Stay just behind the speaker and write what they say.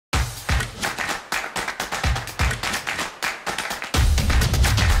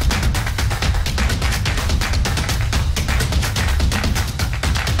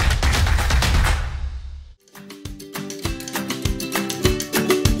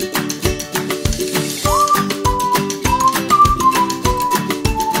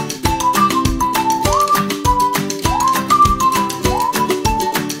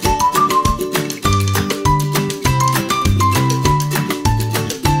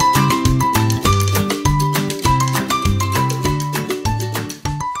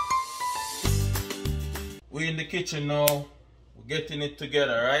kitchen now. We're getting it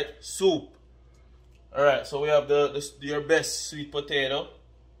together, right? Soup. Alright, so we have your best sweet potato.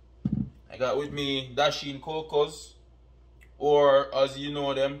 I got with me dasheen cocos, or as you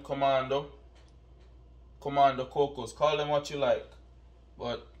know them, commando cocos. Call them what you like,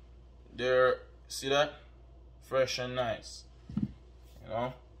 but they're, see that, fresh and nice, you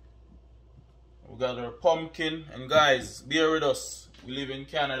know. We got our pumpkin, and guys, bear with us, we live in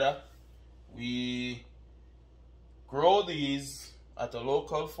Canada. We grow these at a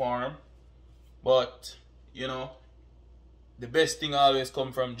local farm, but you know, the best thing always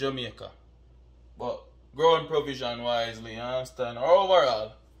come from Jamaica. But growing provision wisely, you understand? Or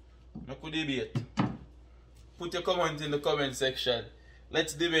overall, we could debate. Put your comment in the comment section.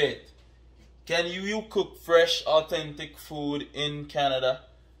 Let's debate. Can you cook fresh, authentic food in Canada?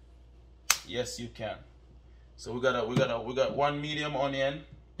 Yes, you can. So we got one medium onion.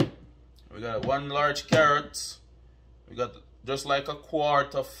 We got one large carrot. We got just like a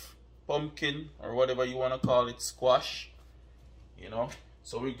quart of pumpkin, or whatever you want to call it, squash. You know.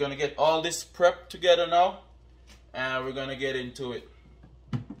 So we're gonna get all this prepped together now, and we're gonna get into it.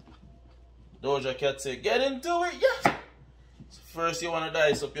 Doja Cat say, get into it, yeah! So first you wanna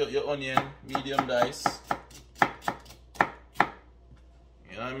dice up your onion, medium dice.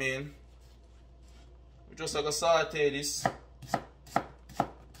 You know what I mean? We just gonna saute this.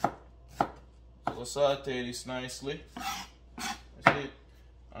 So saute this nicely. See?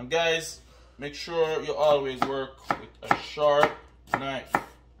 And guys, make sure you always work with a sharp knife.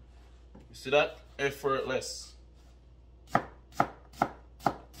 You see that? Effortless.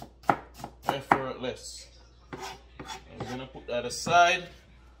 Effortless. And we're gonna put that aside.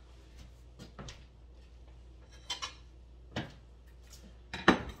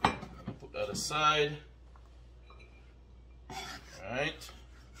 Put that aside. Alright.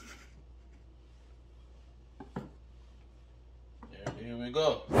 Here we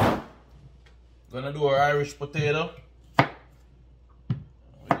go. Gonna do our Irish potato.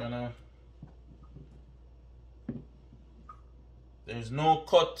 There's no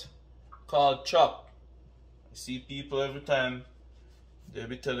cut called chop. I see people every time, they'll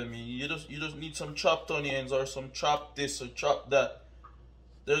be telling me, you just need some chopped onions or some chopped this or chopped that.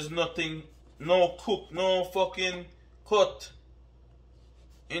 There's nothing, no cook, no fucking cut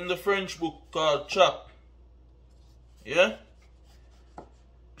in the French book called chop. Yeah?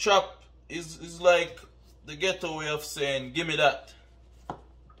 Chop is like the ghetto way of saying, give me that.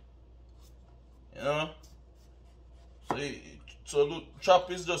 You know? So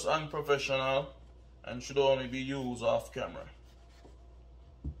chop is just unprofessional and should only be used off camera.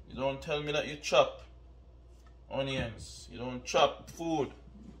 You don't tell me that you chop onions. You don't chop food.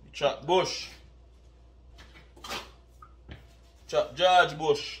 You chop bush. Chop George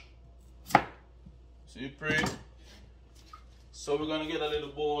Bush. See, pray. So we're gonna get a little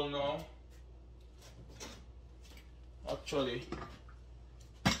bowl now. Actually,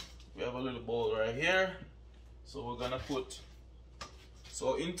 we have a little bowl right here. So we're gonna put,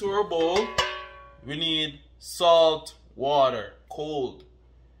 so into our bowl, we need salt water, cold.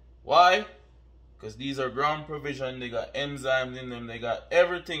 Why? Because these are ground provision, they got enzymes in them, they got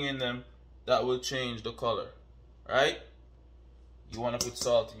everything in them that will change the color, right? You wanna put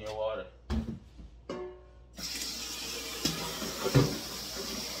salt in your water.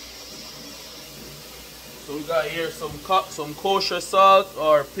 So we got here some kosher salt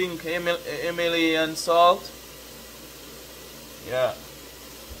or pink Himalayan salt. Yeah.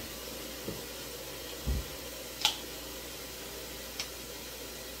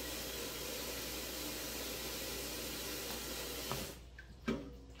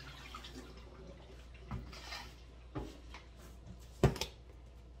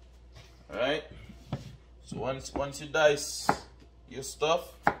 Alright. So once you dice your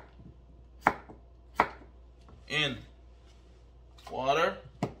stuff, in water,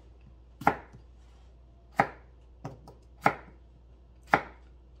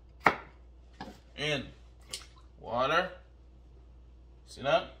 in water, see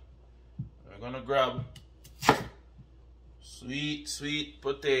that? We're gonna grab sweet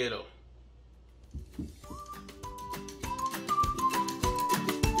potato.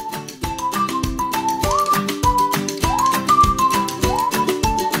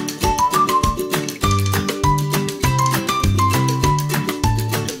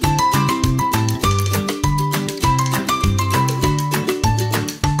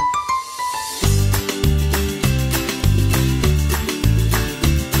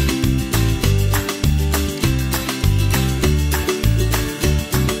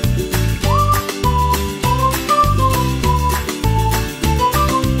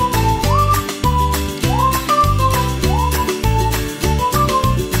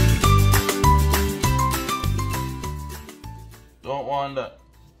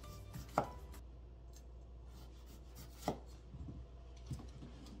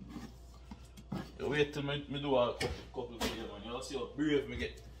 wait till me do a couple videos, man. You'll see how brave me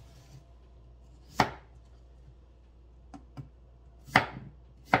get.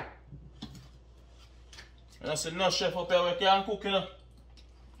 And I said, no chef up here, we can't cook, you know.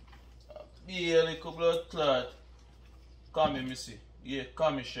 Be a little blood clot. Call me, missy. Yeah,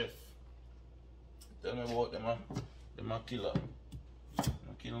 call me, chef. Tell me about them, man. Them a killer.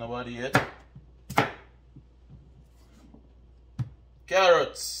 Don't kill nobody yet.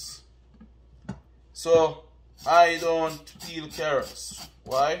 Carrots. So, I don't peel carrots.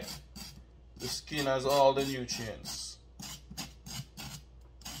 Why? The skin has all the nutrients.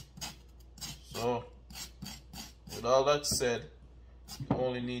 So, with all that said, you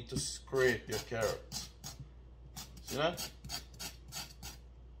only need to scrape your carrot. See that?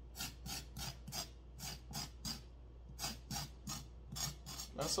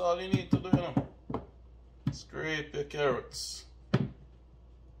 That's all you need to do, you know. Scrape your carrots.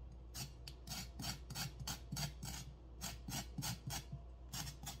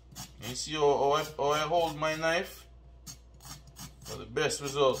 You see how I hold my knife for the best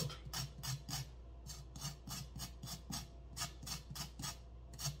result.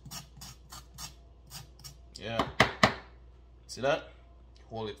 Yeah. See that?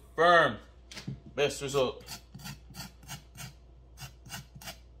 Hold it firm. Best result.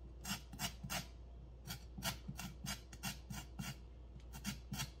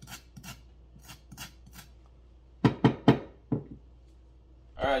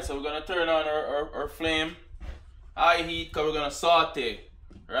 Alright, so we're gonna turn on our flame. High heat, because we're gonna saute.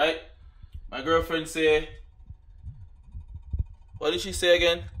 Right? My girlfriend say, what did she say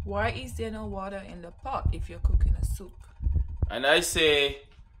again? Why is there no water in the pot if you're cooking a soup? And I say,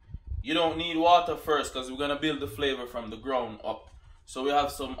 you don't need water first because we're going to build the flavor from the ground up. So we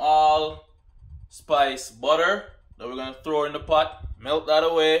have some all-spice butter that we're going to throw in the pot, melt that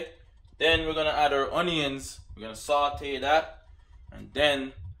away. Then we're going to add our onions. We're going to saute that. And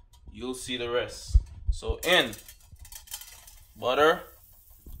then you'll see the rest. So in butter.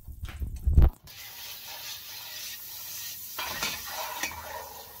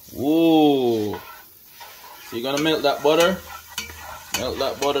 Whoa. So you're gonna melt that butter. Melt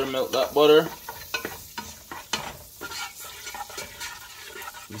that butter, melt that butter.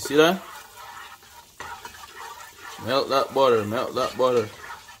 You see that? Melt that butter, melt that butter.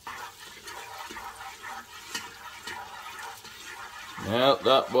 Melt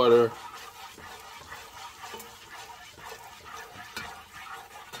that butter.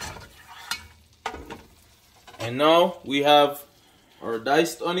 And now we have our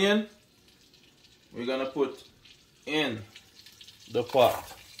diced onion. We're gonna put in the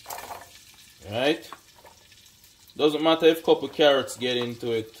pot. Right? Doesn't matter if a couple carrots get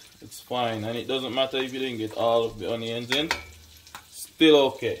into it, it's fine. And it doesn't matter if you didn't get all of the onions in, still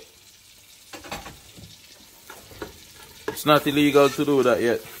okay. It's not illegal to do that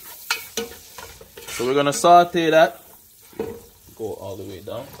yet. So we're gonna saute that. Go all the way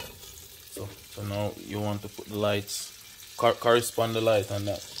down. So now you want to put the lights, correspond the light on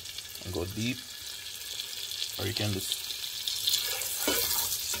that, and go deep. Or you can just.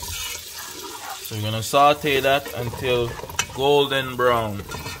 So we're gonna saute that until golden brown.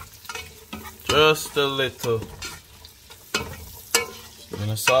 Just a little. We're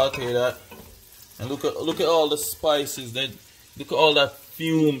gonna saute that. And look at all the spices. Look at all that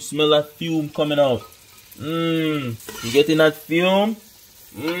fume. Smell that fume coming out. You getting that fume?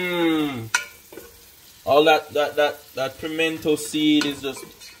 All that pimento seed is just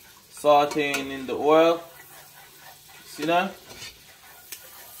sauteing in the oil. See that?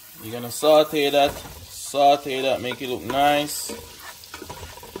 You're gonna saute that, make it look nice.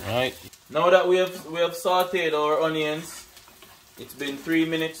 Alright. Now that we have sauteed our onions, it's been 3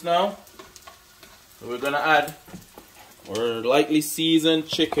 minutes now. So we're gonna add our lightly seasoned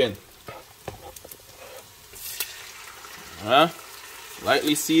chicken.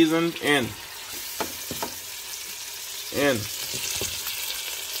 Lightly seasoned in.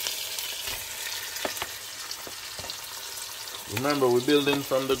 Remember, we're building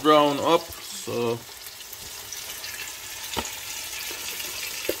from the ground up, so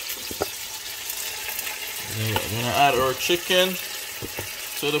we're gonna add our chicken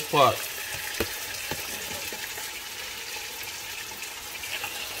to the pot.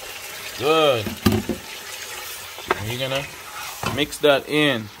 Good. And you're gonna mix that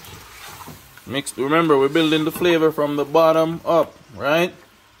in. Remember, we're building the flavor from the bottom up, right?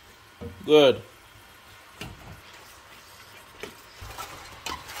 Good.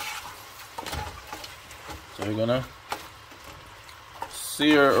 So we're gonna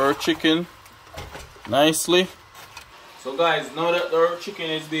sear our chicken nicely. So guys, now that our chicken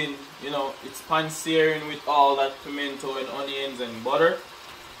has been, it's pan-searing with all that pimento and onions and butter,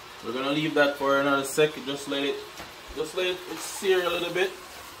 we're gonna leave that for another second. Just let it sear a little bit.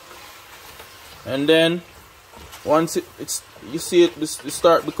 And then once you see it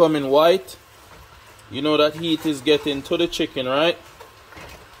start becoming white, you know that heat is getting to the chicken, right?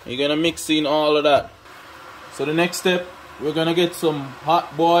 You're gonna mix in all of that. So the next step, we're gonna get some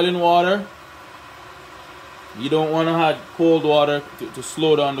hot boiling water. You don't want to add cold water to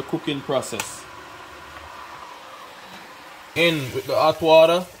slow down the cooking process. In with the hot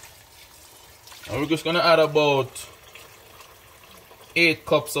water, and we're just gonna add about 8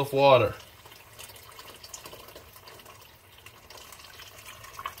 cups of water.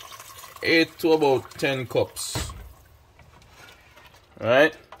 8 to about 10 cups.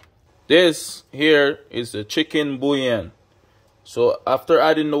 Alright? This here is the chicken bouillon. So after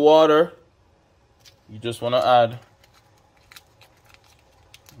adding the water, you just want to add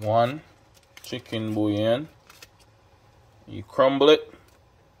 1 chicken bouillon. You crumble it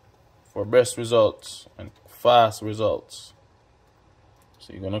for best results and fast results.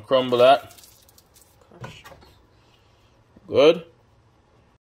 So you're going to crumble that. Good.